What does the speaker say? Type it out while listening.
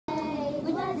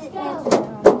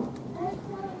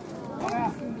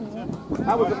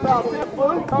That was a foul tip,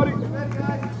 Blue. Cody.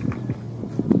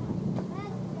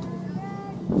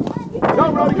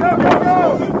 Go, Brody, go, go, go!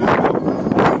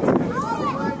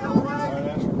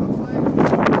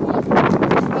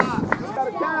 Got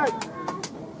a tag.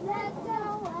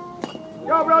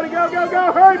 Go, Brody, go, go,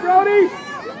 go! Hurry, Brody!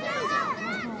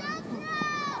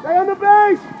 Stay on the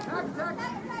base!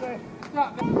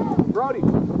 Brody, if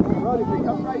they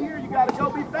come right here, you gotta go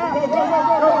be fast.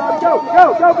 Go,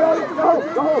 Brody, go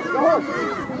home.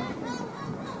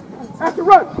 Asher,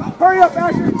 run! Hurry up,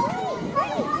 Asher!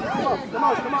 Come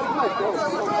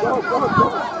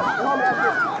on,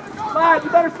 Asher. Slide, you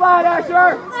better slide,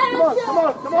 Asher! Come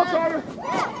on, Carter.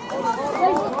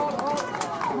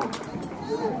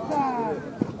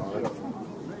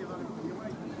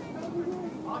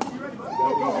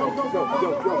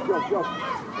 Go.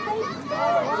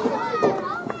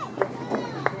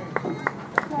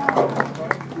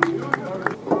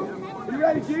 You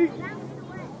ready, G?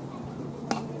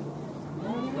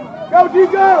 Go, G,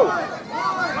 go!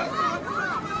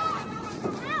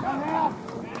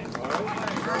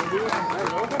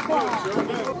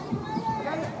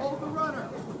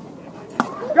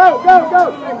 Go!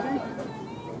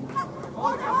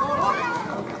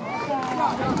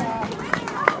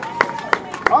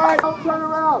 All right, don't turn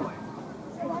around.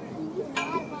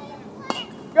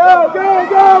 Go,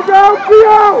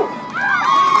 Theo!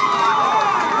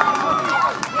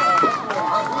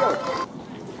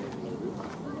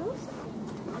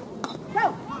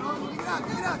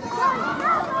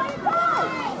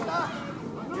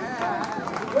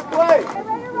 Good play.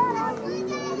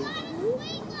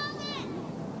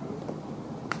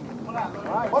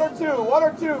 One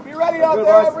or two. Be ready out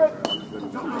there, Everett.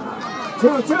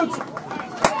 Two.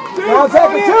 I'll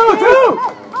take it. Two.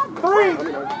 3.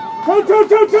 Two.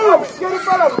 Get in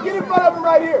front of him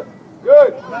right here.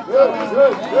 Good.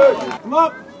 Come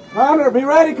up. Connor, be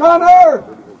ready, Connor.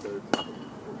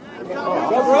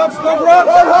 Go, Brooks. Run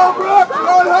home, Brooks.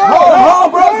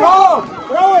 Home, Brooks, home.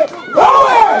 Throw it.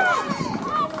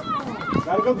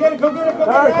 Gotta go get it. Third.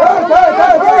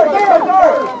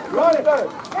 Run it.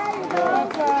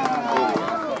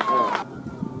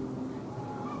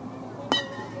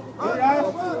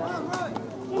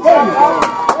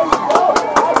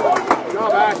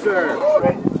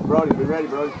 Brody, be ready,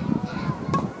 Brody.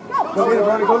 Go get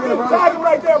him, Brody. Tag him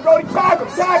right there, Brody. Tag him.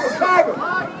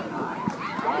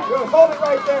 Good, hold it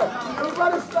right there. He's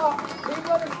gonna stop.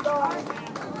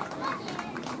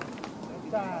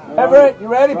 Everett, you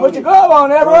ready? Put your glove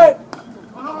on, Everett. 1,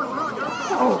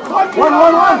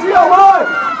 Gio, run.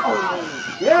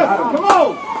 Yes, come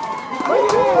on. Bring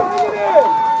it in.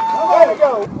 There you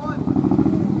go.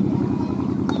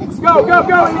 Let's go,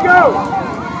 and you go.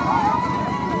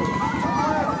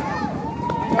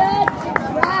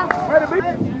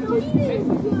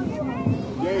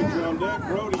 Gage, you're on deck.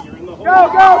 Brody, you're in the hole. Go!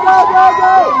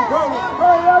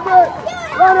 Hurry, Everett!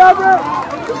 Run, Everett!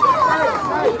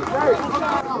 Hey.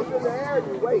 It's in the air,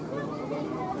 you wait.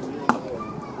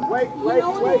 Wait.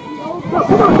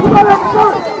 Come on, Everett!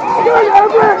 Good,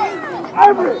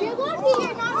 Everett!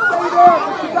 Stay there,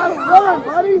 but you gotta run,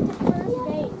 buddy!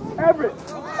 Everett,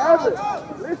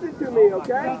 listen to me,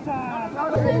 okay?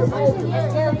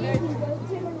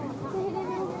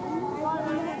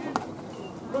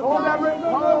 Hold, Everett,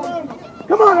 hold.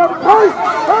 Come on, Everett, hurry!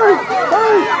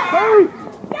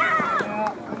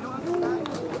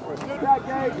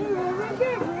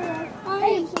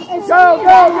 Go!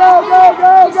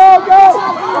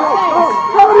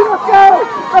 Brody,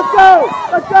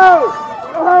 let's go!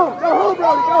 Go home, Brody, go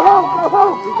home!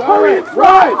 Hurry,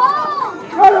 run!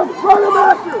 Run him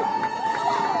after!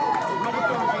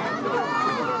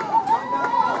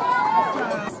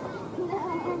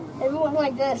 Everyone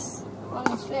like this on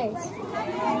his face.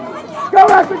 Go,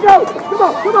 Asher, go! Come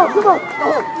on! Go home!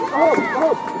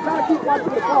 You gotta keep watching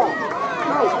the ball.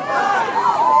 Go!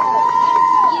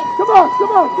 Come on! Go!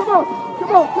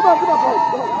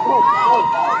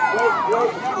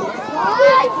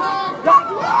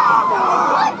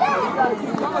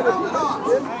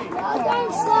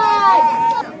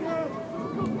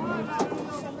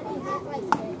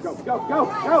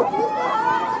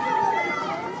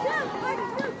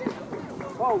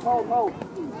 Hold.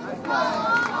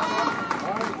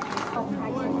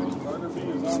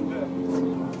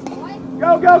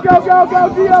 Go,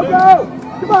 Gio, go!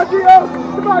 Come on,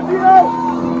 Gio!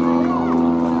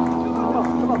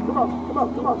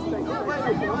 Come on! Stay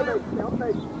on the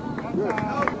base. Good.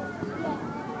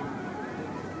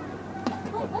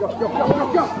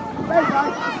 Go. Stay,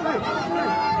 guys. Stay.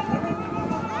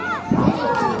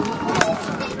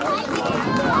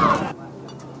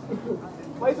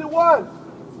 Plays it one.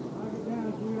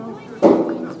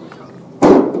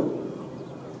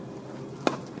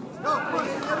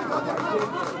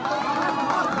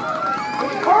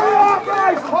 Hurry up,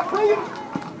 guys! Bring it.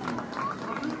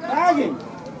 Tagging.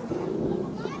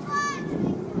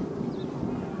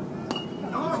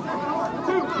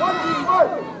 Two, one.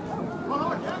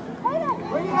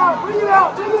 Bring it out, bring it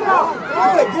out, bring it out.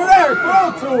 Hey, get there, throw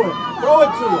it to him. Throw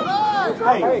it to him.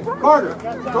 Hey, Carter,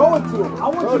 throw it to him. I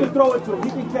want you to throw it to him. He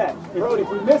can catch. If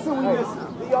we miss it, we miss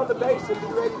it. Be on the base and be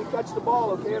ready to catch the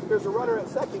ball, okay? If there's a runner at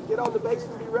second, get on the base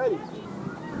and be ready.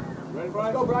 Ready,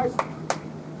 Bryce? Go, Bryce.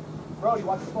 Brody,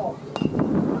 watch the ball.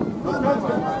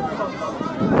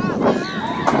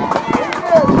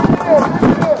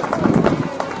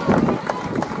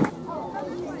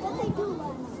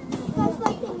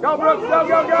 Go, Brooks, go,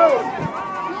 go, go!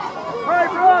 Hurry,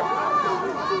 Brooks!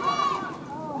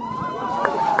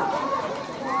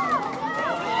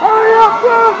 Hurry up,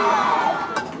 Brooks!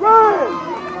 Run!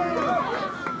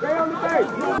 Stay on the base.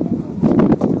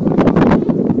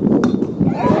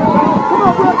 Come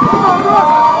on, Brooks! Come on,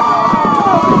 Brooks!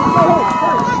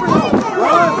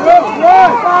 Run, Brooks, run!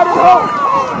 Find it home!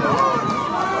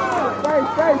 Stay,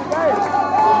 stay, stay!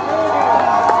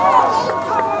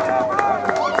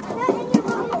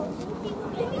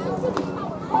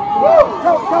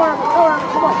 Go, Evan,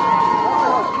 come on.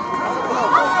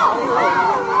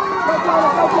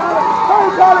 Go,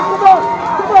 Connor, come on.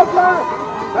 Come on, Connor.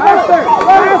 Faster,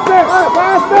 faster,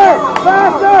 faster,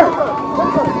 faster.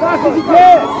 Fast as you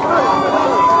can.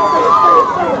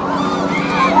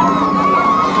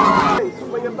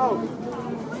 Swing them both.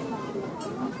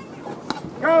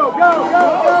 Go, go, go,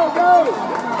 go, go.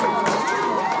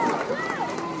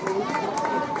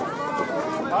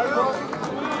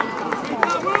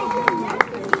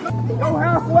 Go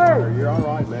halfway. You're all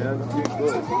right, man. You're getting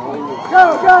good. Go,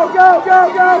 go, go, go,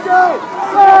 go, go.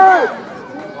 Run.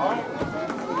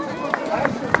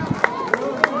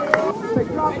 They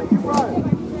drop it, you run.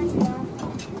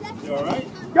 You all right?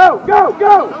 Go, go,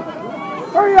 go.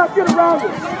 Hurry up, get around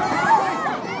it.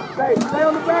 Stay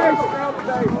on the base. Stay on the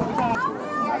base.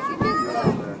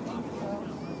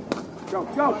 Go,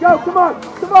 go, go. Come on.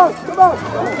 Come on, come on.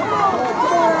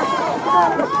 Come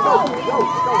on, let's go. Go,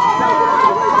 go.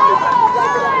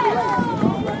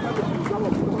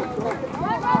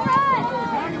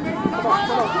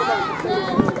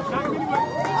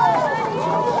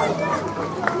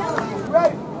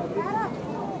 Ready.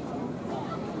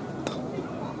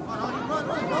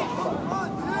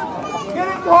 Get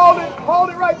it and hold it. Hold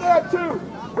it right there at 2.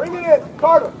 Bring it in.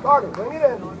 Carter, bring it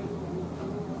in.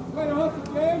 Here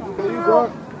you go.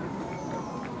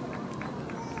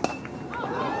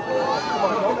 Come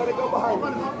on, don't let it go behind you.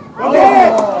 Go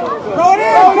in! Go it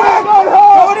in!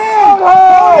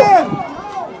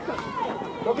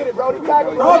 Go get it, Brody. Tag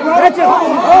him. Catch it!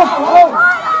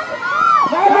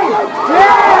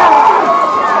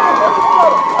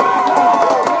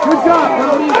 Good job,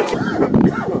 Brody.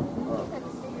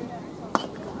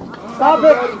 Stop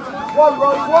it. One,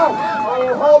 Brody, one. Oh,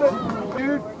 hold it,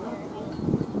 dude.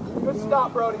 Good stop,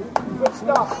 Brody. Good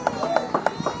stop.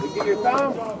 You get your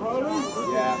thumb?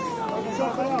 Yeah.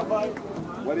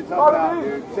 What it's up out,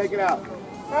 dude. Take it out.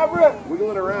 Everett.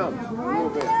 Wiggle it around a little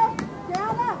bit.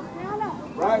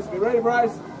 Bryce, be ready,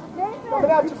 Bryce.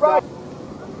 Coming at you, Bryce.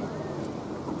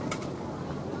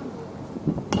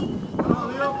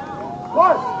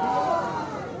 One.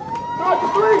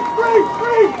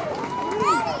 Three.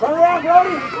 Turn around,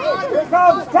 Brody. Here it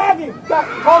comes. Tag him.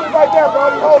 Hold it right there,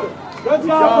 Brody. Hold it. Good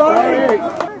job, Brody.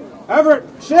 Everett,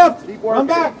 shift. Come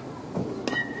back.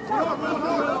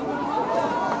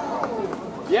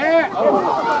 Yeah. Go.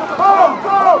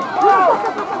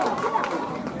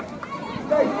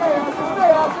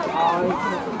 Stay out.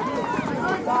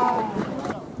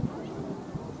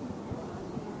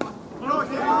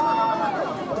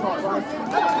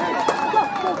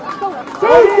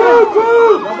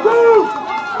 Two.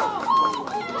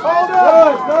 Hold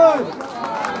it. Good.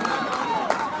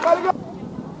 Let it go.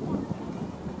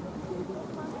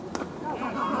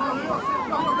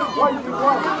 One.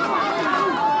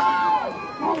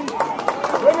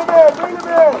 Bring him in.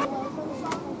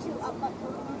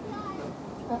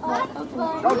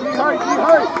 Go, be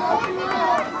hurt.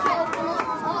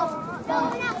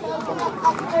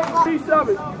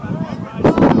 3-7.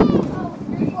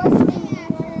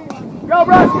 Go,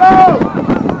 Bryce, go!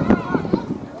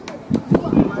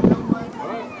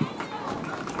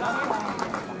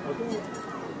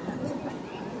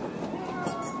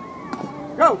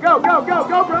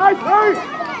 Go, Bryce, hurry!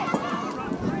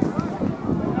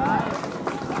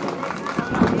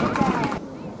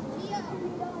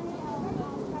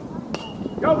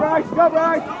 Go, Bryce. Go,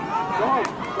 Bryce.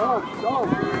 Go.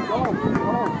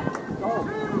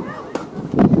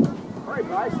 Hurry,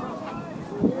 Bryce.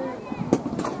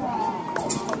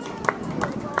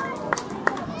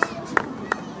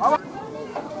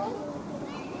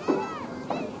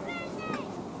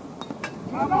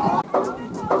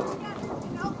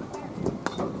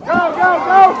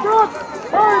 Go, Brooks!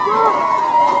 Hurry, Brooks!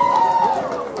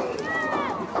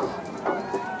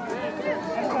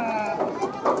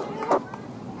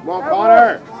 Come on,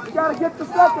 Connor! You gotta get the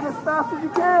second as fast as you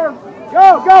can.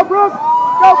 Go, Brooks!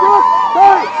 Go, Brooks!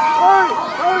 Hurry!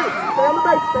 Stay on the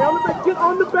base, get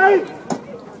on the base!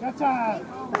 That's time.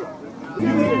 You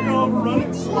need to go overrun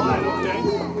it, slide, okay?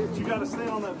 But you gotta stay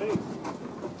on that base.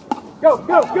 Go!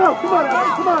 Come on,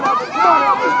 Albert!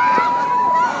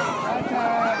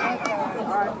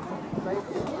 Alright.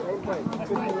 Same play.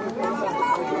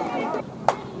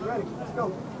 You ready? Let's go.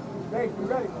 Dave, you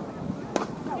ready?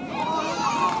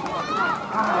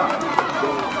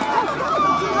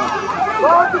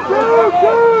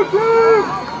 Two!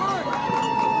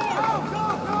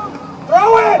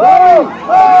 Throw it!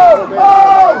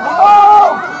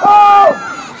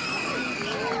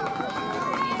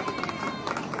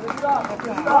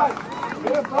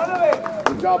 Get in front of it!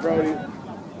 Good job, Brody.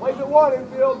 Plays it one,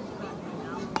 infield.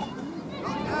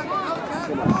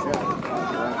 Get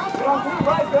on two,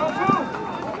 right? Get on two!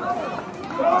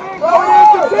 Throw it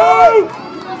into two!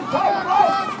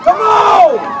 Come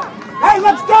on! Hey,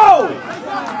 let's go!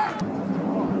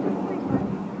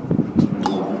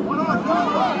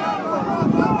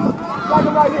 Back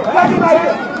him right here.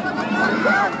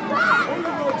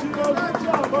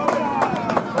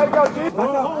 Let it go, G.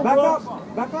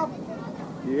 Back up.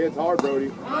 He hits hard, Brody.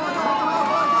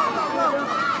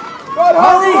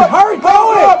 Hurry, throw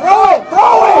it!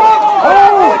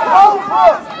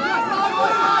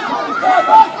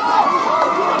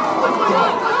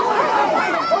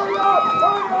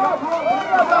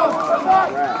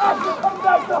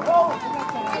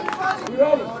 You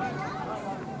ready?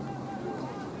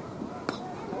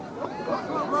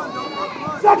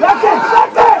 Second!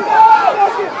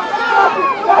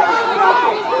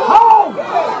 Home!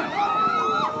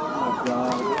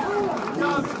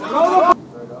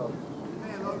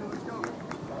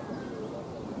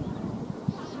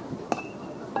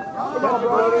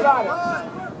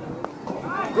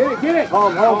 Get it!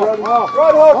 Home, Brody.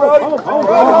 Run home,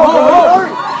 Brody.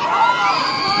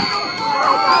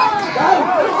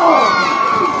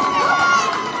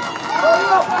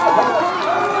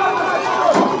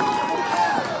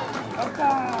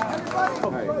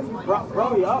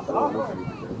 Brody, up.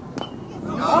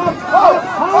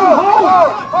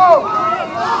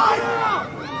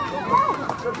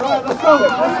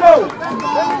 Let's go.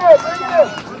 Bring it in.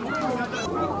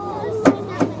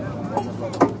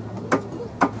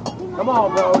 Come on,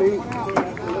 Brody.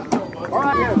 All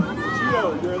right, Gio,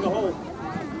 you're in the hole.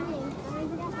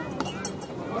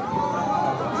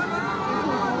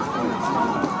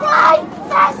 Right,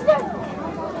 faster!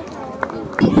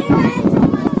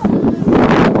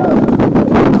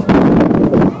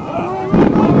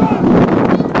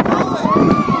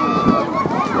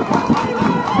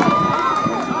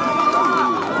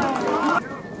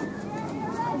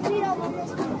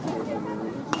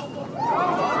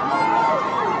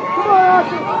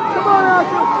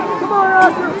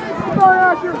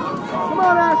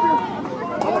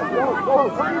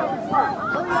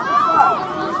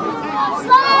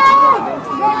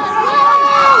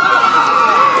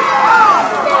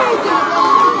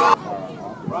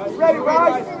 Ready,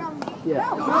 Bryce? Yeah,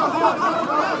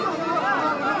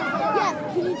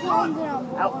 can you tell him that I'm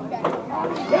out? Okay.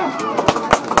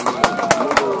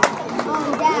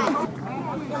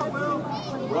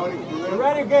 Brody, you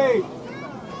ready, Gabe?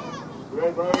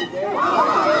 Ready, Brody, Gabe?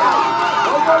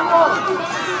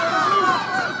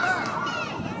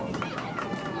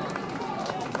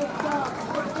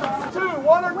 Two,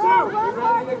 one or two. Get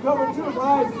ready to cover two,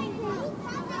 guys.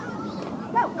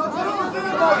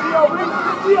 Come on, Gio, ring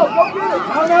the deal. Go get it.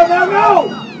 No.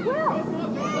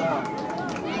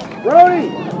 Brody.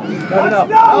 No.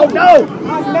 Oh, no.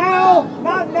 Not now.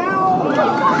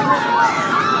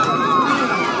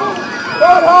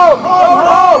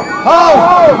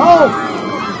 Home.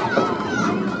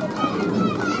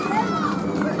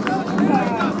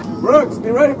 Brooks, be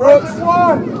ready, Brooks.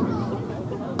 One.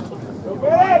 Go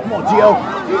get it. Come on, Gio.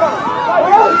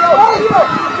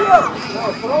 No,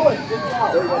 throw it. Get it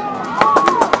out.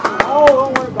 Oh,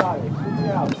 don't worry about it. Get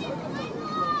it out.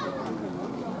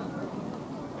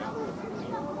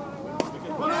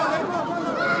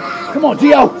 Come on,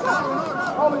 Gio.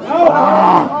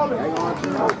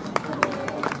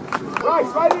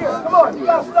 Bryce, right here. Come on. You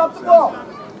got to stop the ball.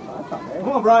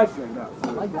 Come on, Bryce. Shoot!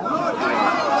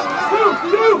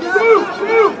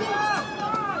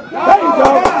 There you go.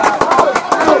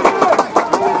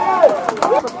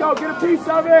 Let's go, get a piece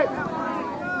of it.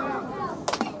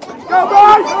 Go,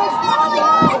 Bryce!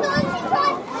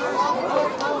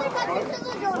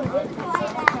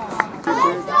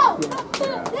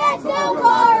 Let's go,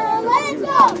 Carter! Let's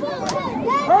go!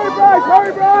 Hurry, Bryce!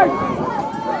 Hurry, Bryce!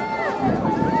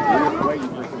 You're waiting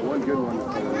for one good one to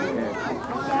fall in your head.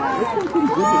 Let's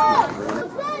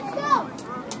go!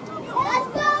 Let's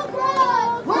go, bro!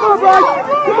 Come on, Bryce!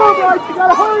 Come on, Bryce! You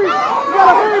gotta hurry! You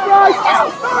gotta hurry, Bryce!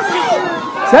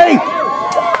 Safe.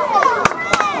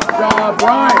 Good job,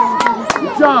 Bryce.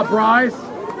 Good job, Bryce.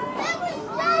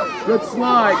 Good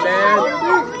slide, man.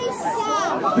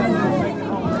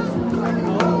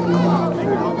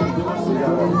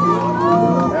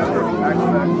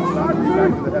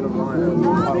 Back to the head of the line.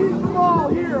 Ball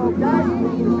here, okay?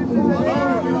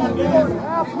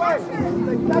 Halfway.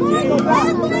 Go back.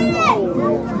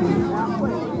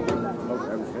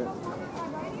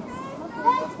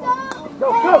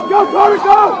 Go, Carter,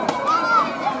 go!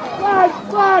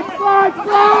 Slide!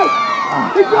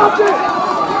 He dropped it!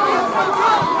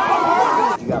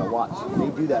 You gotta watch. They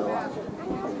do that a lot.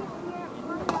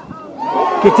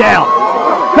 Get down.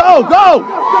 Go!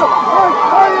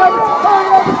 Hurry, Evans!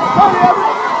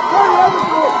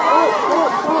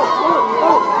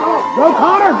 Go,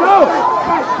 Connor, go!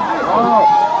 Oh,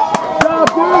 Good job,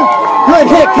 dude! Good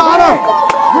hit, Connor.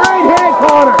 Great hit,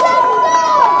 Connor!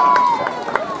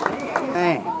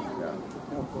 Man.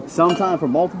 Sometimes for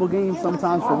multiple games,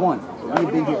 sometimes for one.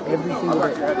 We've been here every single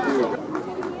day.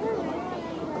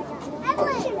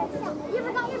 Edwin, you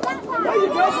forgot your backpack. There you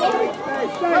go, baby!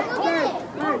 Stay!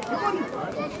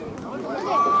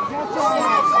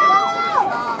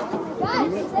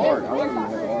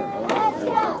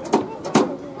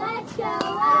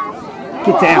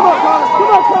 Get down. Come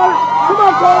on, Connor!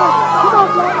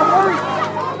 Hurry!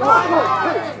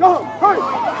 Go home, hurry!